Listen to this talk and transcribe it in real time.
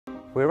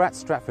We're at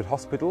Stratford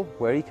Hospital,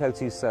 where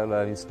Eco2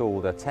 Solar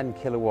installed a 10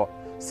 kilowatt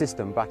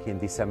system back in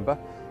December,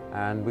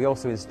 and we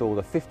also installed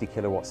a 50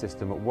 kilowatt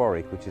system at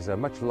Warwick, which is a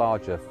much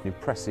larger,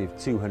 impressive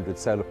 200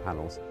 solar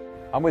panels.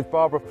 I'm with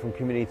Barbara from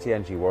Community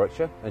Energy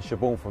Warwickshire and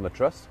Siobhan from the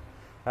Trust.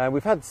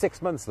 We've had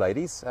 6 months,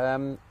 ladies.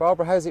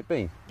 Barbara, how's it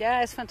been?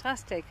 Yeah, it's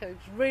fantastic.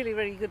 It's really,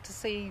 really good to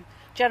see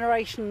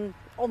generation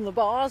on the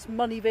bars,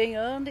 money being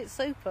earned. It's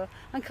super.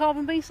 And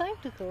carbon being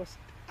saved, of course.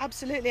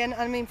 Absolutely, and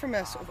I mean, from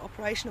a sort of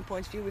operational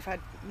point of view, we've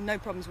had no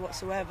problems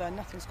whatsoever.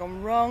 Nothing's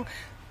gone wrong.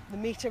 The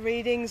meter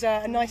readings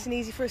are nice and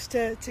easy for us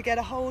to get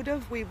a hold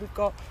of. We've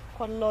got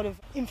quite a lot of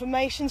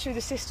information through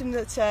the system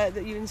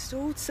that you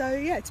installed. So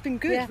yeah, it's been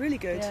good, really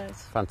good. Yeah,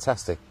 it's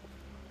Fantastic.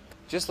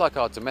 Just like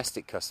our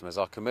domestic customers,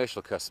 our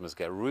commercial customers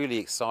get really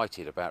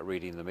excited about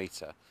reading the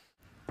meter.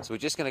 So we're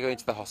just going to go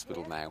into the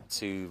hospital now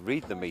to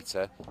read the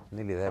meter.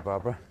 Nearly there,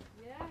 Barbara.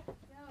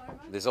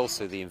 There's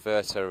also the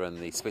inverter and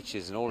the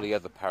switches and all the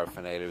other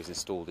paraphernalia is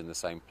installed in the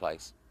same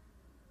place.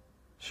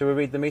 Shall we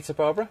read the meter,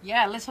 Barbara?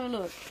 Yeah, let's have a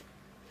look.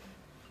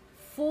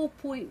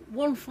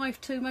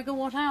 4.152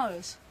 megawatt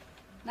hours.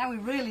 Now we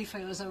really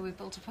feel as though we've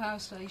built a power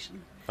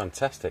station.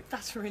 Fantastic.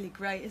 That's really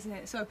great, isn't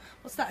it? So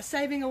what's that,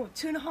 saving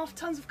 2.5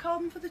 tonnes of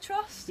carbon for the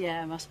Trust?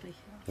 Yeah, it must be.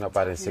 Not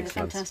bad in 6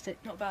 months. Fantastic.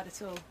 Not bad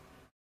at all.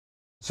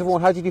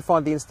 Siobhan, how did you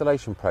find the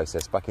installation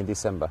process back in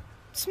December?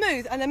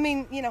 Smooth, and I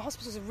mean, you know,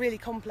 hospitals are really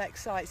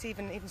complex sites,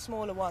 even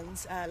smaller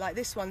ones like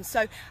this one.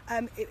 So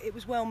it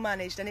was well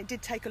managed, and it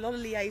did take a lot of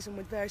liaison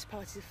with various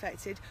parties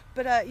affected.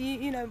 But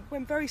you know,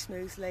 went very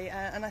smoothly,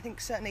 and I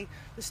think certainly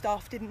the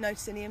staff didn't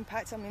notice any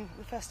impact. I mean,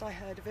 the first I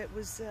heard of it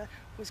was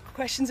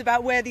questions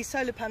about where these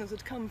solar panels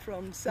had come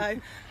from. So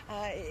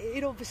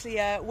it obviously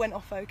went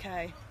off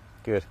okay.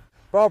 Good.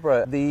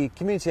 Barbara, the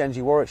Community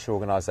Energy Warwickshire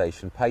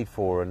organisation paid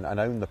for and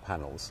owned the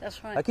panels.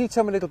 That's right. Can you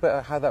tell me a little bit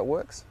about how that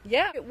works?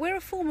 Yeah, we're a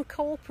former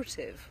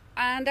cooperative,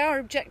 and our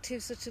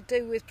objectives are to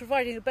do with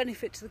providing a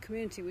benefit to the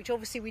community, which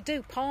obviously we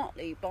do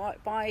partly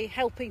by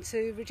helping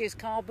to reduce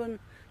carbon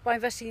by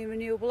investing in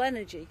renewable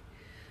energy.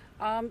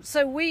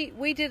 So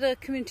we did a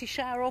community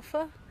share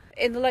offer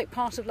in the late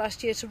part of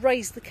last year to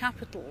raise the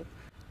capital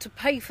to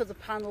pay for the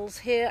panels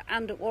here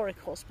and at Warwick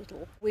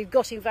Hospital. We've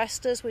got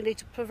investors, we need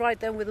to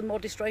provide them with a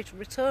modest rate of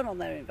return on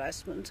their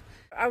investment.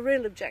 Our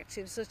real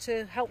objectives are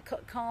to help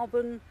cut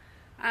carbon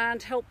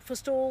and help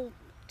forestall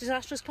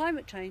disastrous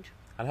climate change.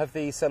 And have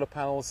the solar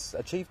panels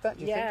achieved that,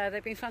 do you think? Yeah,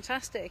 they've been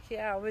fantastic.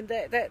 Yeah, I mean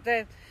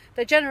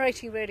they're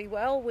generating really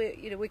well.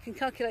 We can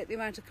calculate the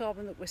amount of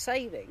carbon that we're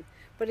saving,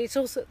 but it's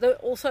also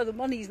the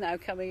money's now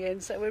coming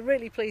in, so we're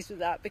really pleased with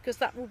that because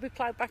that will be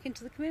ploughed back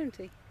into the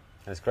community.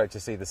 And it's great to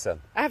see the sun.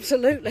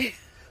 Absolutely.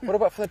 What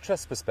about from the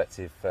Trust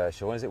perspective,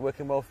 Siobhan? Is it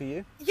working well for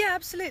you? Yeah,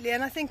 absolutely.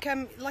 And I think,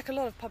 like a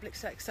lot of public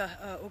sector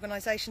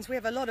organisations, we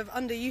have a lot of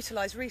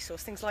underutilised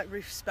resource, things like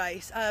roof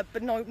space,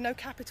 but no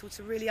capital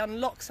to really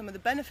unlock some of the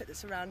benefit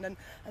that's around and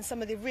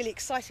some of the really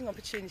exciting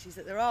opportunities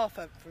that there are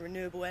for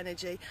renewable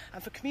energy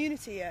and for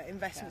community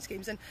investment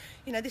schemes. And,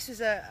 you know, this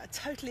is a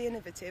totally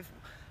innovative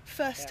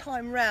first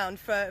time round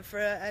for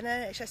an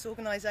NHS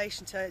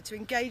organisation to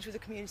engage with the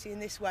community in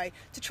this way,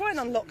 to try and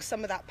unlock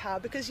some of that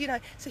power, because, you know,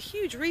 it's a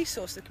huge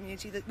resource, the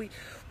community, that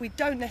we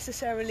don't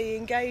necessarily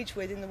engage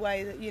with in the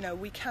way that, you know,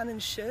 we can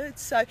and should.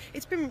 So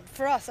it's been,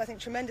 for us, I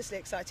think, tremendously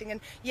exciting. And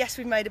yes,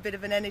 we've made a bit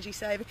of an energy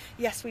saving.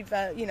 Yes, we've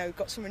you know,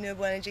 got some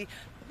renewable energy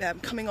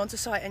coming onto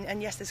site,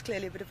 and yes, there's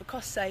clearly a bit of a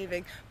cost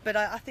saving, but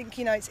I think,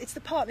 you know, it's the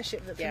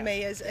partnership that for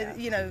me is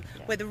you know,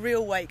 where the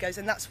real weight goes,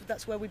 and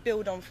that's where we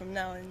build on from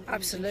now in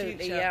Absolutely, in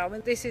the future. yeah. I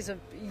mean, this is a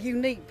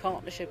unique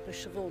partnership, as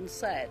Siobhan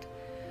said,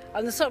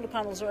 and the solar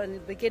panels are only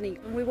the beginning,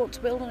 and we want to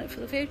build on it for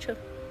the future.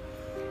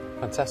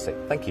 Fantastic,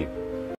 thank you.